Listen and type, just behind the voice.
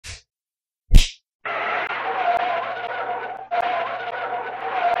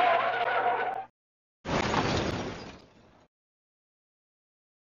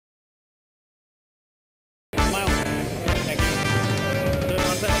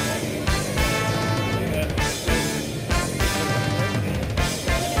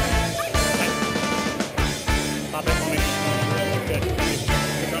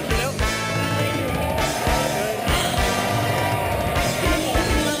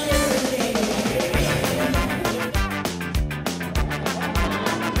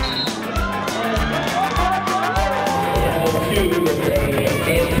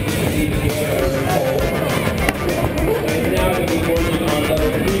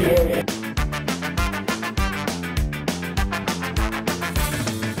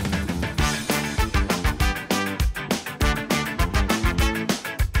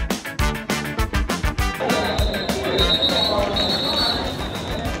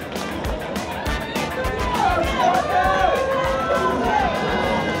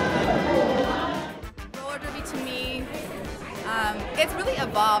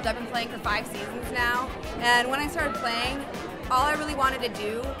playing for 5 seasons now, and when I started playing, all I really wanted to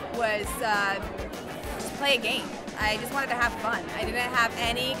do was just play a game. I just wanted to have fun. I didn't have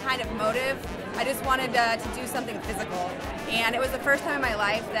any kind of motive. I just wanted to do something physical. And it was the first time in my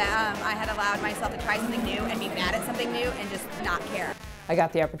life that I had allowed myself to try something new and be mad at something new and just not care. I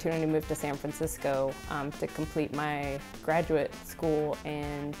got the opportunity to move to San Francisco to complete my graduate school,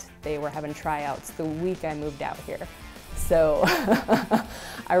 and they were having tryouts the week I moved out here. So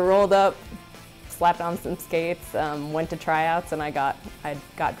I rolled up, slapped on some skates, went to tryouts, and I got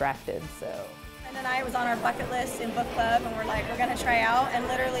drafted. So. And I was on our bucket list in book club, and we're like, we're gonna try out. And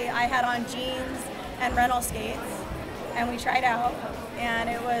literally, I had on jeans and rental skates, and we tried out, and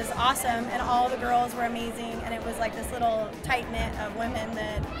it was awesome. And all the girls were amazing, and it was like this little tight knit of women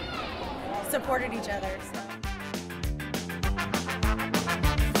that supported each other. So.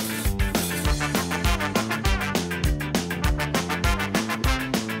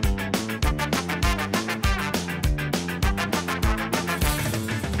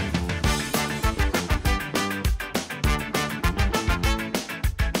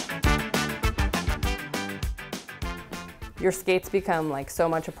 Your skates become like so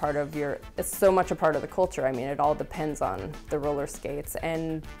much a part of it's so much a part of the culture. I mean, it all depends on the roller skates.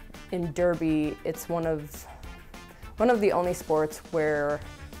 And in derby, it's one of the only sports where,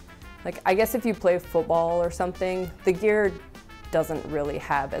 like, I guess if you play football or something, the gear doesn't really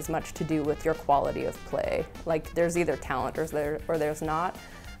have as much to do with your quality of play. Like, there's either talent or there's not.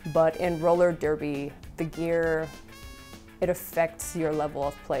 But in roller derby, the gear, it affects your level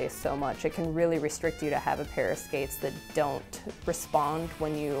of play so much. It can really restrict you to have a pair of skates that don't respond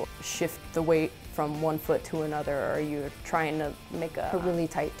when you shift the weight from one foot to another, or you're trying to make a really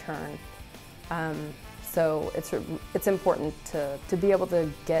tight turn. So it's important to be able to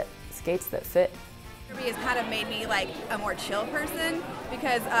get skates that fit. Derby has kind of made me like a more chill person,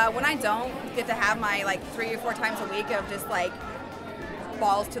 because when I don't get to have my like 3 or 4 times a week of just like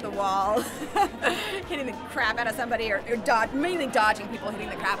balls to the wall, hitting the crap out of somebody, or mainly dodging people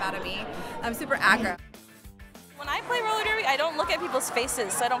hitting the crap out of me. I'm super aggro. When I play roller derby, I don't look at people's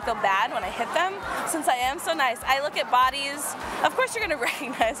faces, so I don't feel bad when I hit them, since I am so nice. I look at bodies. Of course you're going to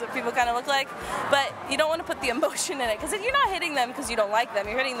recognize what people kind of look like, but you don't want to put the emotion in it, because if you're not hitting them because you don't like them,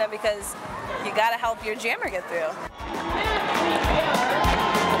 you're hitting them because you got to help your jammer get through.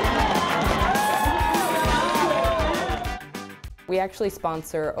 We actually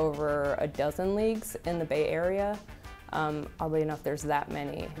sponsor over a dozen leagues in the Bay Area. Oddly enough, there's that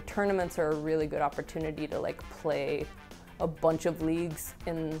many. Tournaments are a really good opportunity to like play a bunch of leagues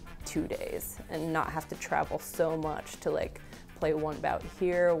in 2 days and not have to travel so much to like play one bout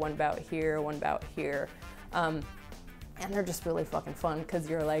here, one bout here, one bout here. And they're just really fucking fun, because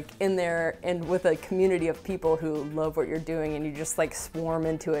you're like in there and with a community of people who love what you're doing, and you just like swarm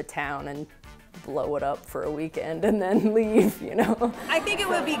into a town and blow it up for a weekend and then leave, you know? I think it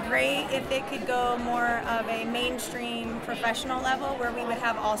would be great if it could go more of a mainstream professional level, where we would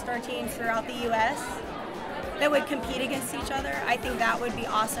have all-star teams throughout the U.S. that would compete against each other. I think that would be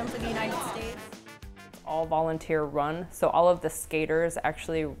awesome for the United States. It's all volunteer run, so all of the skaters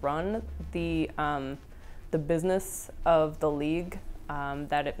actually run the business of the league.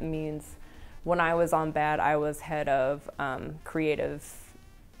 That it means when I was on BAD, I was head of creative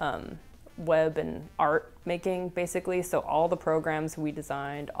web and art making, basically. So all the programs we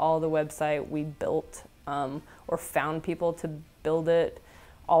designed, all the website we built or found people to build it,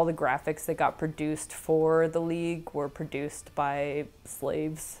 all the graphics that got produced for the league were produced by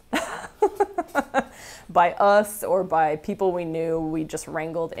slaves. By us or by people we knew, we just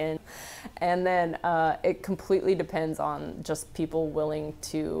wrangled in. And then it completely depends on just people willing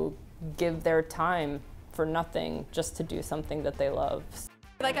to give their time for nothing just to do something that they love.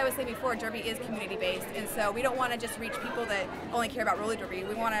 Like I was saying before, derby is community-based, and so we don't want to just reach people that only care about roller derby.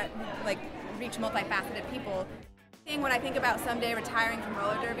 We want to like reach multifaceted people. When I think about someday retiring from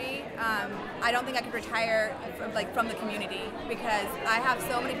roller derby, I don't think I could retire from the community, because I have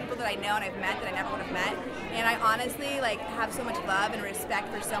so many people that I know and I've met that I never would have met, and I honestly like have so much love and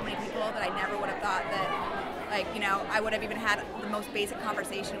respect for so many people that I never would have thought that, like, you know, I would have even had the most basic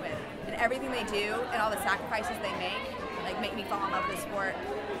conversation with. And everything they do and all the sacrifices they make me fall in love with the sport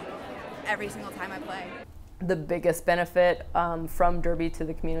every single time I play. The biggest benefit from derby to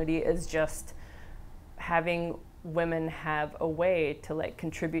the community is just having women have a way to like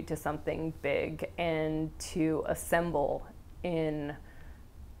contribute to something big and to assemble in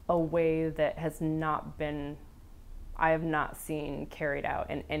a way that has not been, I have not seen carried out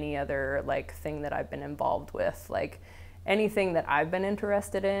in any other like thing that I've been involved with. Like, anything that I've been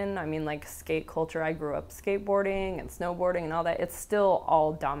interested in, I mean, like skate culture, I grew up skateboarding and snowboarding and all that, it's still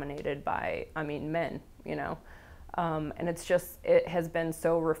all dominated by, I mean, men, you know? And it has been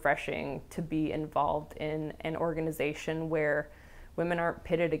so refreshing to be involved in an organization where women aren't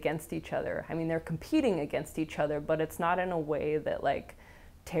pitted against each other. I mean, they're competing against each other, but it's not in a way that like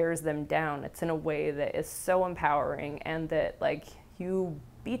tears them down. It's in a way that is so empowering, and that like you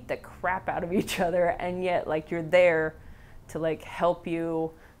beat the crap out of each other, and yet like you're there to like help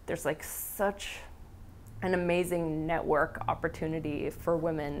you. There's like such an amazing network opportunity for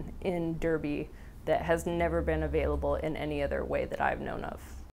women in derby that has never been available in any other way that I've known of.